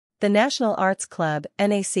The National Arts Club,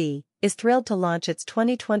 NAC, is thrilled to launch its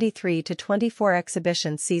 2023-24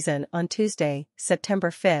 exhibition season on Tuesday,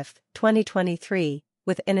 September 5, 2023,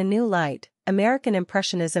 with In a New Light, American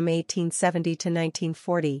Impressionism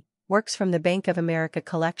 1870-1940, works from the Bank of America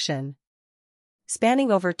collection.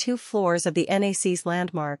 Spanning over 2 floors of the NAC's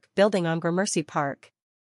landmark building on Gramercy Park.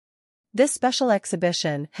 This special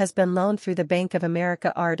exhibition has been loaned through the Bank of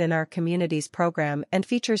America Art in Our Communities program and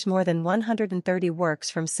features more than 130 works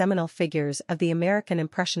from seminal figures of the American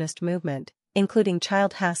Impressionist movement, including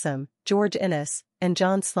Childe Hassam, George Inness, and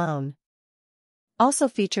John Sloan. Also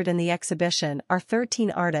featured in the exhibition are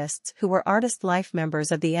 13 artists who were artist life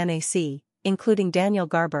members of the NAC, including Daniel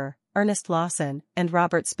Garber, Ernest Lawson, and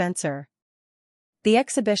Robert Spencer. The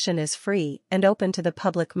exhibition is free and open to the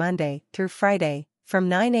public Monday through Friday, from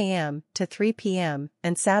 9 a.m. to 3 p.m.,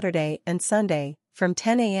 and Saturday and Sunday, from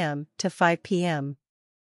 10 a.m. to 5 p.m.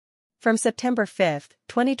 From September 5,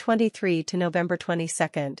 2023 to November 22,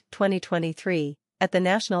 2023, at the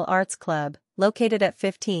National Arts Club, located at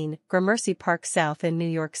 15 Gramercy Park South in New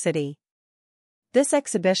York City. This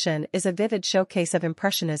exhibition is a vivid showcase of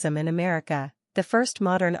Impressionism in America, the first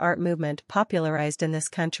modern art movement popularized in this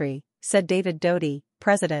country, said David Doty,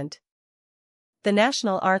 president. The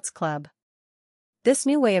National Arts Club. This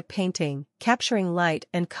new way of painting, capturing light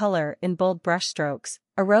and color in bold brushstrokes,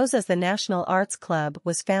 arose as the National Arts Club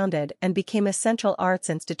was founded and became a central arts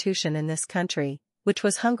institution in this country, which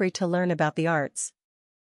was hungry to learn about the arts.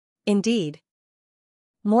 Indeed,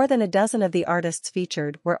 more than a dozen of the artists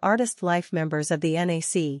featured were artist life members of the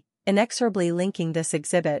NAC, inexorably linking this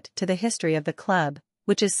exhibit to the history of the club,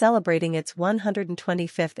 which is celebrating its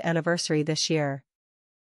 125th anniversary this year.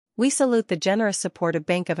 We salute the generous support of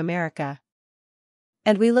Bank of America.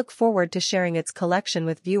 And we look forward to sharing its collection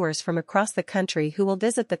with viewers from across the country who will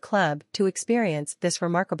visit the club to experience this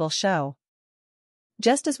remarkable show.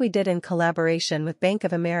 Just as we did in collaboration with Bank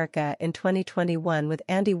of America in 2021 with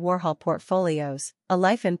Andy Warhol Portfolios, A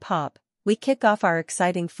Life in Pop, we kick off our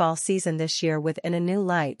exciting fall season this year with In a New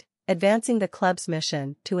Light, advancing the club's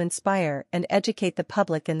mission to inspire and educate the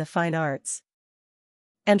public in the fine arts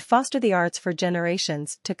and foster the arts for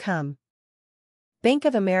generations to come. Bank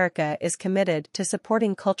of America is committed to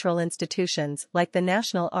supporting cultural institutions like the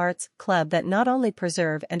National Arts Club that not only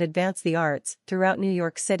preserve and advance the arts throughout New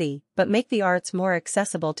York City but make the arts more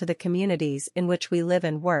accessible to the communities in which we live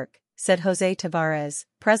and work, said Jose Tavares,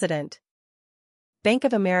 president. Bank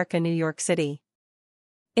of America, New York City.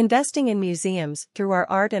 Investing in museums through our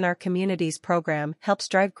Art in Our Communities program helps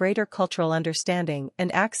drive greater cultural understanding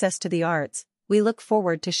and access to the arts. We look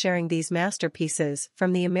forward to sharing these masterpieces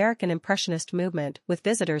from the American Impressionist movement with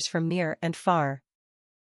visitors from near and far.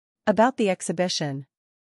 About the exhibition.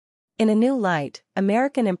 In a New Light,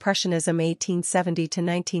 American Impressionism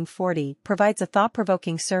 1870-1940 provides a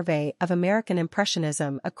thought-provoking survey of American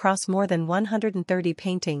Impressionism across more than 130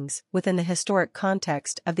 paintings within the historic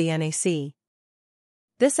context of the NAC.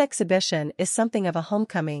 This exhibition is something of a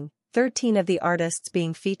homecoming, 13 of the artists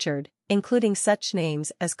being featured, including such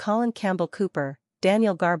names as Colin Campbell Cooper,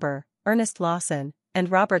 Daniel Garber, Ernest Lawson,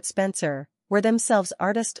 and Robert Spencer, were themselves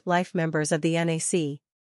artist life members of the NAC.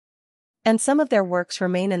 And some of their works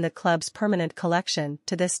remain in the club's permanent collection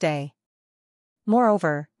to this day.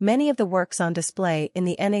 Moreover, many of the works on display in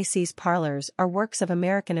the NAC's parlors are works of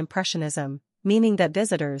American Impressionism, meaning that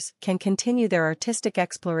visitors can continue their artistic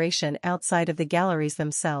exploration outside of the galleries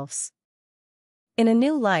themselves. In a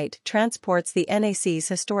New Light transports the NAC's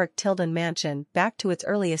historic Tilden Mansion back to its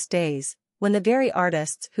earliest days, when the very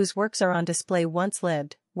artists whose works are on display once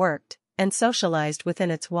lived, worked, and socialized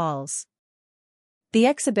within its walls. The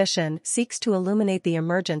exhibition seeks to illuminate the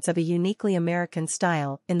emergence of a uniquely American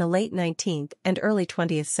style in the late 19th and early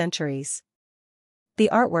 20th centuries. The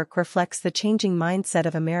artwork reflects the changing mindset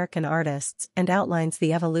of American artists and outlines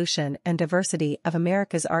the evolution and diversity of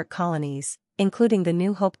America's art colonies, including the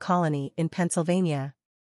New Hope Colony in Pennsylvania,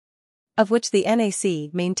 of which the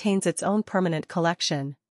NAC maintains its own permanent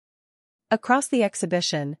collection. Across the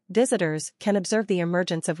exhibition, visitors can observe the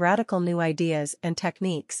emergence of radical new ideas and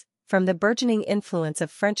techniques, from the burgeoning influence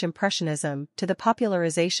of French Impressionism to the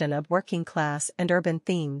popularization of working-class and urban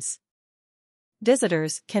themes.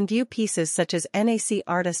 Visitors can view pieces such as NAC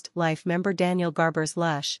artist life member Daniel Garber's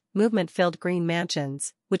lush, movement-filled green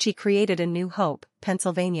mansions, which he created in New Hope,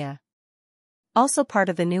 Pennsylvania. Also part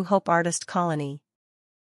of the New Hope artist colony.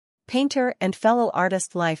 Painter and fellow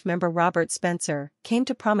artist life member Robert Spencer came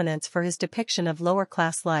to prominence for his depiction of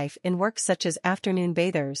lower-class life in works such as Afternoon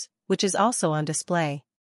Bathers, which is also on display.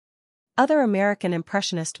 Other American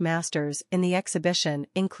Impressionist masters in the exhibition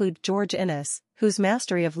include George Inness, whose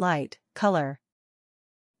mastery of light, color,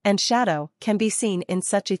 and shadow can be seen in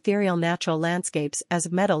such ethereal natural landscapes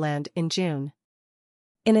as Meadowland in June.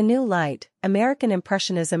 In a New Light, American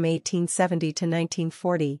Impressionism 1870 to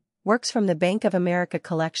 1940, works from the Bank of America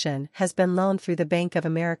collection has been loaned through the Bank of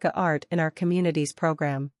America Art in Our Communities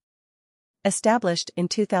program. Established in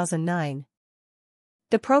 2009.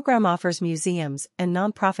 The program offers museums and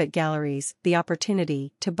nonprofit galleries the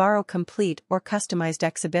opportunity to borrow complete or customized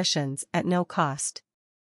exhibitions at no cost.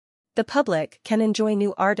 The public can enjoy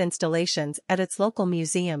new art installations at its local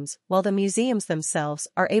museums, while the museums themselves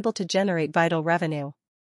are able to generate vital revenue.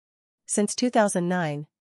 Since 2009,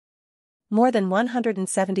 more than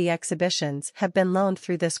 170 exhibitions have been loaned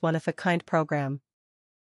through this one-of-a-kind program.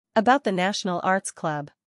 About the National Arts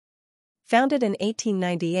Club. Founded in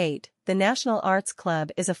 1898, the National Arts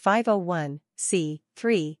Club is a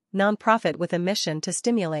 501(c)(3) nonprofit with a mission to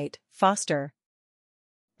stimulate, foster,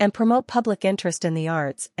 and promote public interest in the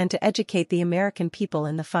arts and to educate the American people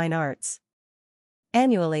in the fine arts.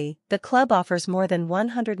 Annually, the club offers more than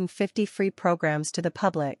 150 free programs to the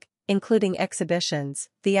public, including exhibitions,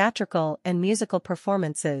 theatrical and musical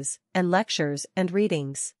performances, and lectures and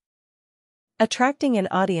readings. Attracting an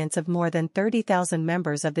audience of more than 30,000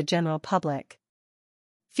 members of the general public.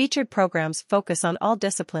 Featured programs focus on all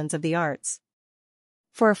disciplines of the arts.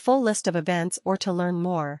 For a full list of events or to learn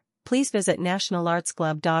more, please visit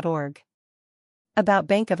nationalartsclub.org. About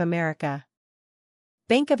Bank of America.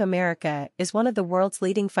 Bank of America is one of the world's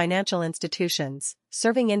leading financial institutions,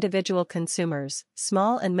 serving individual consumers,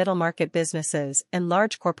 small and middle market businesses, and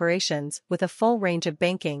large corporations with a full range of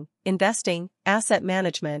banking, investing, asset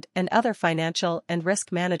management, and other financial and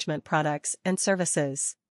risk management products and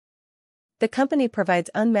services. The company provides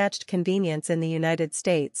unmatched convenience in the United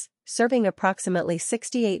States, serving approximately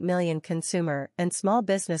 68 million consumer and small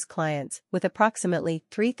business clients with approximately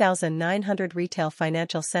 3,900 retail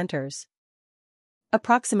financial centers,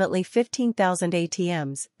 approximately 15,000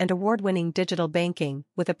 ATMs, and award-winning digital banking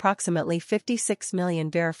with approximately 56 million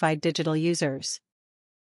verified digital users.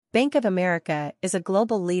 Bank of America is a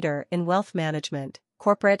global leader in wealth management,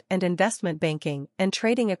 corporate and investment banking, and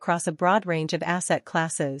trading across a broad range of asset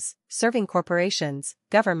classes, serving corporations,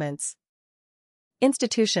 governments,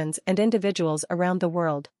 institutions, and individuals around the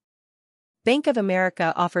world. Bank of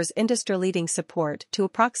America offers industry-leading support to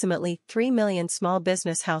approximately 3 million small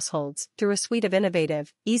business households through a suite of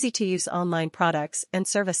innovative, easy-to-use online products and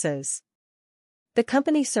services. The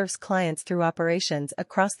company serves clients through operations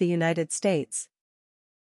across the United States,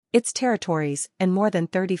 its territories, and more than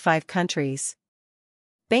 35 countries.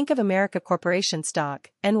 Bank of America Corporation stock,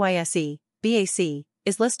 NYSE, BAC,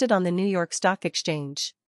 is listed on the New York Stock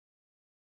Exchange.